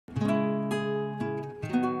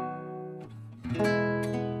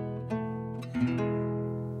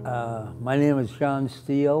My name is John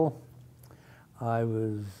Steele. I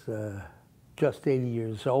was just 80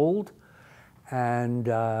 years old and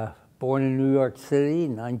born in New York City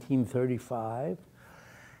in 1935.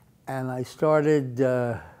 And I started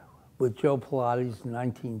with Joe Pilates in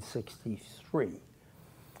 1963.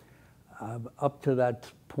 Up to that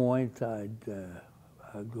point, I'd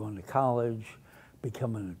gone to college,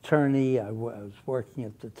 become an attorney. I was working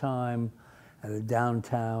at the time at a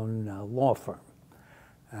downtown law firm.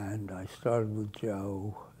 And I started with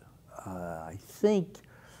Joe, I think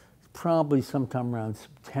probably sometime around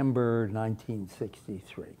September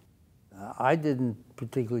 1963. I didn't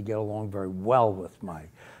particularly get along very well with my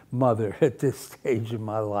mother at this stage in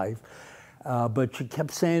my life, but she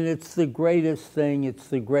kept saying, it's the greatest thing, it's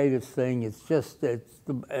the greatest thing, it's the,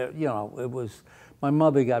 you know, it was, my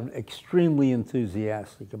mother got extremely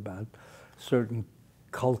enthusiastic about certain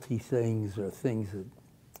culty things or things that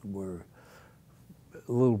were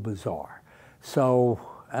a little bizarre. So,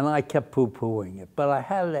 and I kept poo-pooing it, but I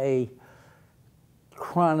had a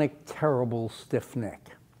chronic, terrible stiff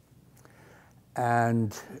neck.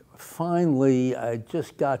 And finally, I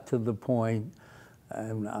just got to the point,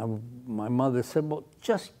 and my mother said, well,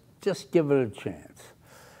 just give it a chance.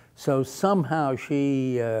 So somehow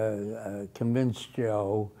she convinced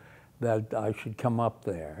Joe that I should come up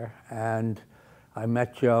there. And I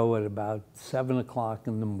met Joe at about 7 o'clock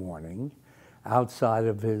in the morning. Outside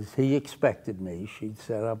of his, he expected me. She'd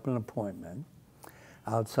set up an appointment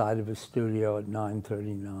outside of his studio at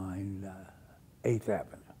 939 8th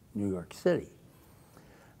Avenue, New York City.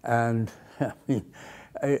 And I mean,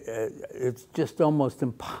 it's just almost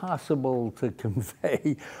impossible to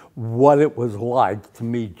convey what it was like to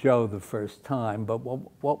meet Joe the first time. But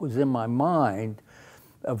what was in my mind,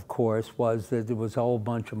 of course, was that there was a whole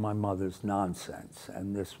bunch of my mother's nonsense,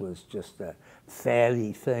 and this was just a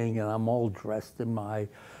fatty thing, and I'm all dressed in my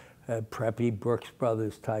preppy Brooks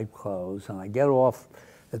Brothers type clothes, and I get off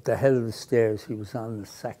at the head of the stairs. He was on the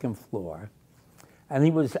second floor, and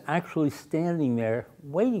he was actually standing there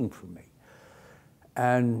waiting for me.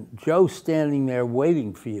 And Joe standing there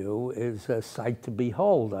waiting for you is a sight to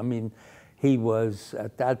behold. I mean, he was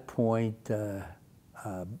at that point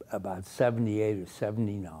about 78 or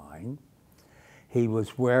 79. He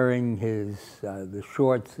was wearing his the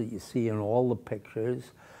shorts that you see in all the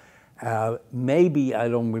pictures. Maybe, I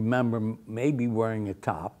don't remember, maybe wearing a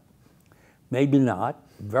top, maybe not.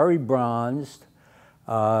 Very bronzed.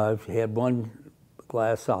 He had one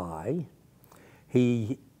glass eye.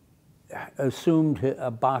 He assumed a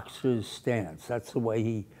boxer's stance. That's the way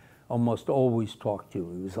he almost always talked to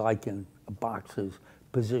you. He was like in a boxer's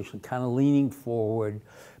position, kind of leaning forward,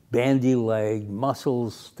 bandy leg,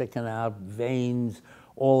 muscles sticking out, veins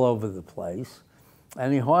all over the place.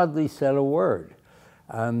 And he hardly said a word.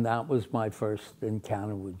 And that was my first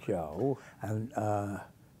encounter with Joe. And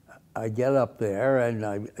I get up there and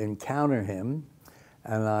I encounter him,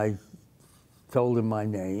 and I told him my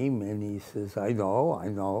name, and he says, I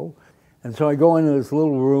know. And so I go into this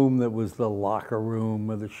little room that was the locker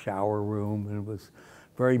room or the shower room, and it was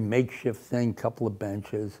very makeshift thing, couple of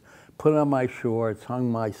benches, put on my shorts,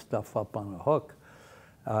 hung my stuff up on a hook,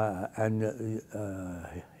 and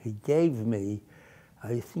he gave me,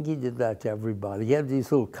 I think he did that to everybody. He had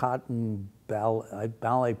these little cotton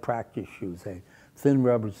ballet practice shoes, thin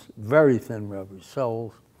rubbers, very thin rubber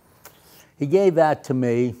soles. He gave that to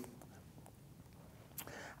me,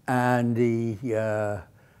 and he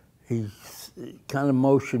kind of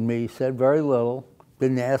motioned me, said very little,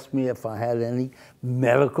 didn't ask me if I had any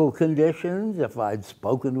medical conditions, if I'd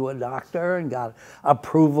spoken to a doctor and got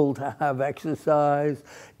approval to have exercise,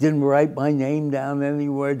 didn't write my name down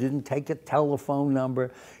anywhere, didn't take a telephone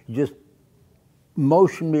number. He just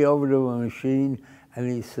motioned me over to a machine,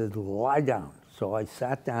 and he said, lie down. So I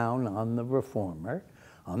sat down on the reformer,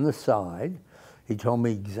 on the side. He told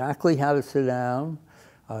me exactly how to sit down,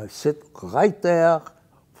 sit right there,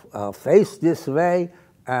 face this way,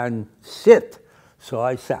 and sit. So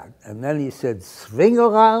I sat, and then he said, swing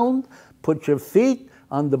around, put your feet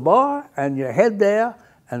on the bar and your head there,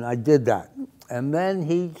 and I did that. And then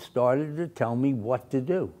he started to tell me what to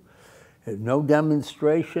do. No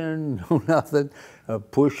demonstration, no nothing.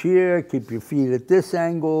 Push here, keep your feet at this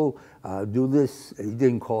angle, do this. He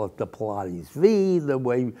didn't call it the Pilates V, the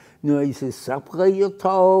way, you know, he says, separate your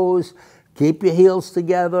toes, keep your heels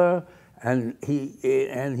together. And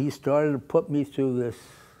he started to put me through this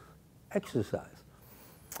exercise.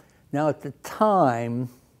 Now, at the time,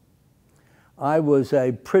 I was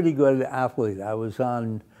a pretty good athlete. I was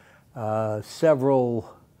on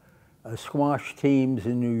several squash teams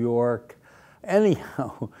in New York.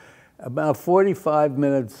 Anyhow, About 45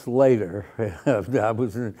 minutes later, I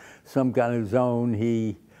was in some kind of zone.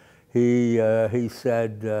 He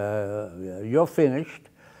said, "You're finished."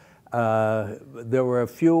 There were a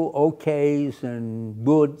few okays and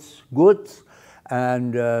goods,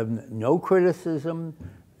 and no criticism,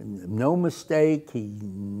 no mistake.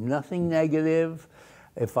 Nothing negative.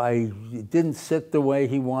 If I didn't sit the way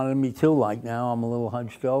he wanted me to, like now I'm a little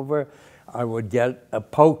hunched over, I would get a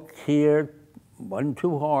poke here. Wasn't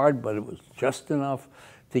too hard, but it was just enough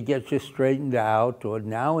to get you straightened out. Or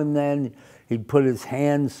now and then he'd put his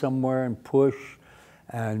hand somewhere and push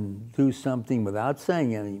and do something without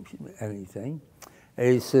saying anything.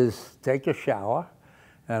 And he says, "Take a shower."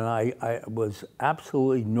 And I was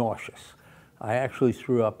absolutely nauseous. I actually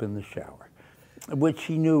threw up in the shower, which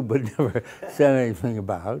he knew but never said anything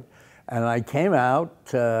about. And I came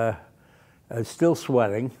out still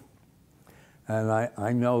sweating. And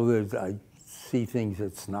I know that I see things,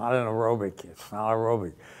 it's not an aerobic, it's not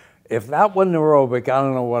aerobic. If that wasn't aerobic, I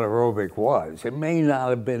don't know what aerobic was. It may not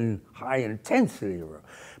have been high intensity aerobic.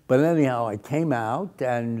 But anyhow, I came out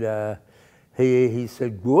and he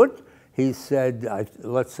said, "Good." He said,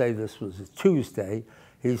 let's say this was a Tuesday.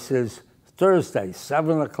 He says, "Thursday,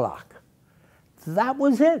 7 o'clock." That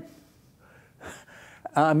was it.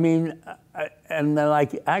 I mean, and then I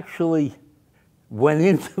actually went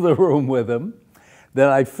into the room with him, that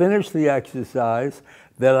I finished the exercise,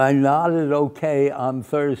 that I nodded okay on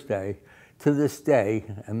Thursday. To this day,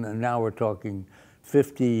 and now we're talking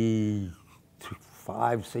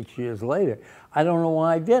 55, 6 years later, I don't know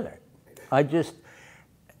why I did it.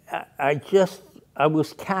 I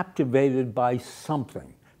was captivated by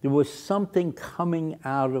something. There was something coming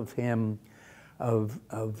out of him of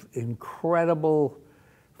incredible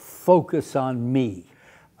focus on me.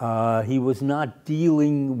 He was not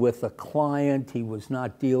dealing with a client. He was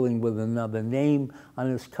not dealing with another name on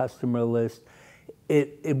his customer list.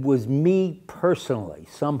 It was me personally,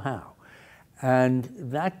 somehow. And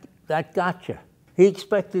that got you. He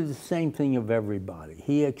expected the same thing of everybody.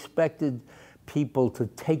 He expected people to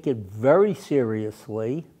take it very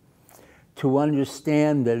seriously, to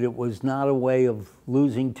understand that it was not a way of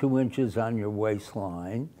losing 2 inches on your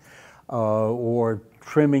waistline, or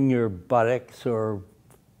trimming your buttocks, or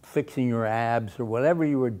fixing your abs, or whatever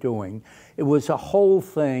you were doing. It was a whole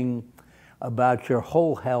thing about your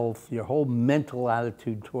whole health, your whole mental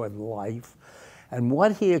attitude toward life. And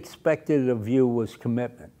what he expected of you was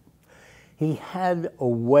commitment. He had a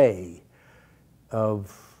way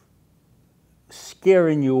of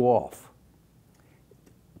scaring you off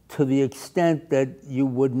to the extent that you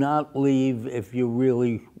would not leave if you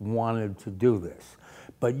really wanted to do this.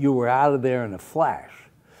 But you were out of there in a flash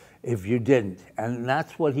if you didn't. And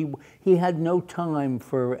that's what he had no time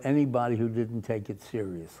for anybody who didn't take it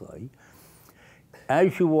seriously.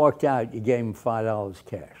 As you walked out, you gave him $5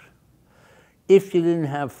 cash. If you didn't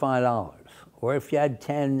have $5, or if you had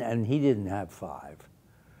 10 and he didn't have 5,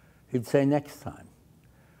 he'd say, "Next time."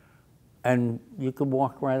 And you could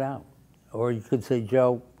walk right out. Or you could say,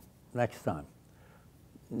 "Joe, next time."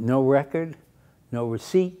 No record, no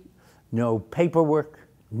receipt, no paperwork,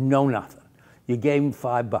 no nothing. You gave him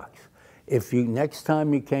 $5. If next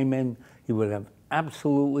time you came in, he would have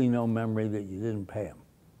absolutely no memory that you didn't pay him.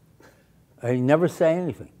 He'd never say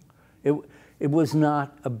anything. It was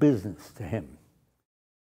not a business to him.